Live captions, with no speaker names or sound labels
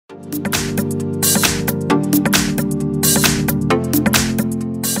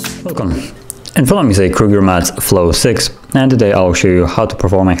Welcome. In front of me is a KRUGER MATZ Flow 6, and today I'll show you how to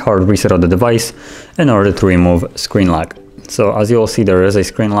perform a hard reset of the device in order to remove screen lock. So as you will see, there is a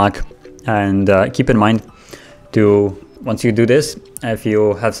screen lock, and keep in mind once you do this, if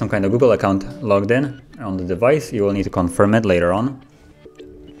you have some kind of Google account logged in on the device, you will need to confirm it later on.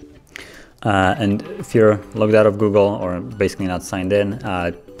 And if you're logged out of Google or basically not signed in,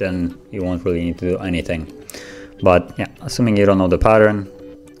 then you won't really need to do anything. But yeah, assuming you don't know the pattern,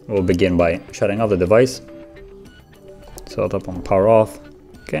 we'll begin by shutting off the device. So I'll tap on power off.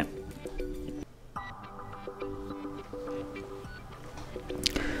 Okay.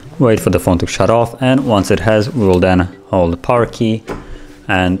 Wait for the phone to shut off, and once it has, we will then hold the power key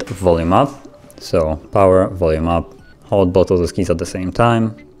and volume up. So power, volume up, hold both of those keys at the same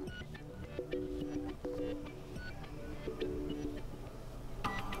time.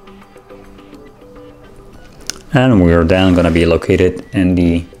 And we're then going to be located in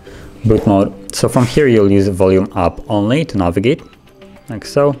the boot mode. So from here you'll use volume up only to navigate, like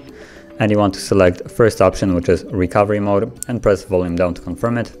so. And you want to select first option, which is recovery mode, and press volume down to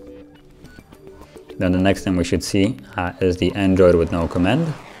confirm it. Then the next thing we should see is the Android with no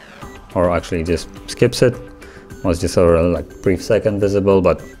command, or actually just skips it. Was just a like brief second visible,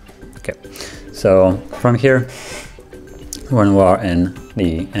 but okay. So from here, when we are in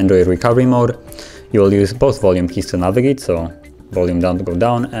the Android recovery mode, you will use both volume keys to navigate, so volume down to go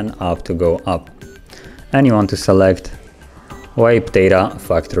down and up to go up. And you want to select wipe data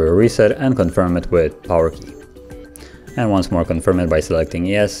factory reset and confirm it with power key. And once more confirm it by selecting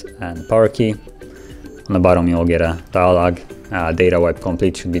yes and power key. On the bottom you'll get a dialog, data wipe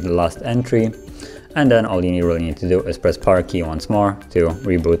complete should be the last entry. And then all you really need to do is press power key once more to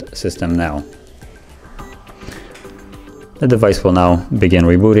reboot system now. The device will now begin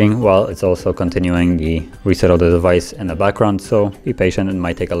rebooting while it's also continuing the reset of the device in the background, so be patient. It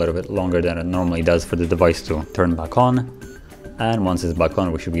might take a little bit longer than it normally does for the device to turn back on. And once it's back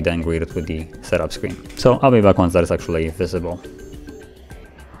on, we should be then greeted with the setup screen. So I'll be back once that is actually visible.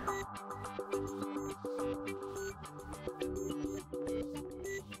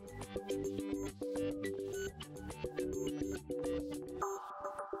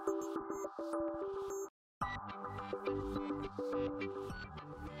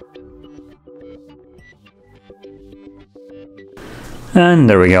 And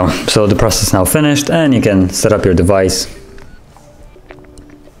there we go. So the process is now finished, and you can set up your device.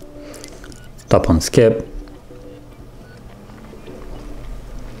 Tap on skip.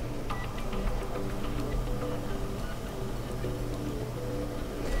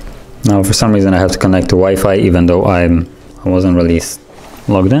 Now for some reason I have to connect to Wi-Fi even though I wasn't really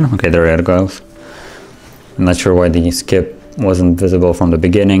logged in. Okay, there it goes. I'm not sure why the skip wasn't visible from the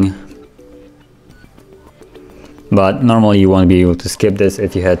beginning. But normally you won't be able to skip this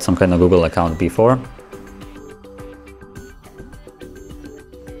if you had some kind of Google account before.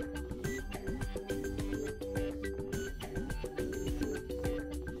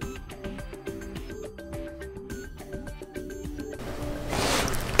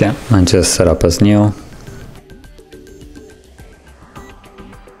 Okay, and just set up as new.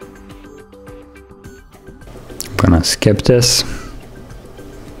 I'm gonna skip this.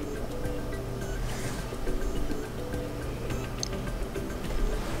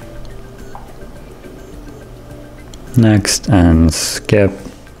 Next and skip.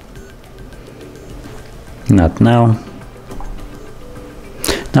 Not now.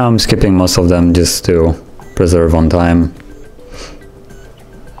 Now I'm skipping most of them just to preserve on time.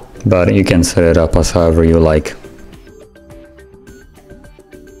 But you can set it up as however you like.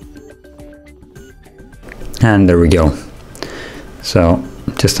 And there we go. So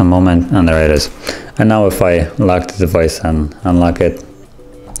just a moment, and there it is. And now if I lock the device and unlock it,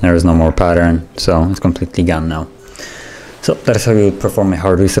 there is no more pattern, so it's completely gone now. So that is how you perform a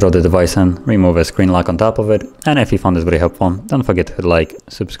hard reset of the device and remove a screen lock on top of it. And if you found this very helpful, don't forget to hit like,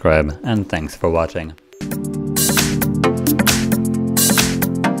 subscribe, and thanks for watching.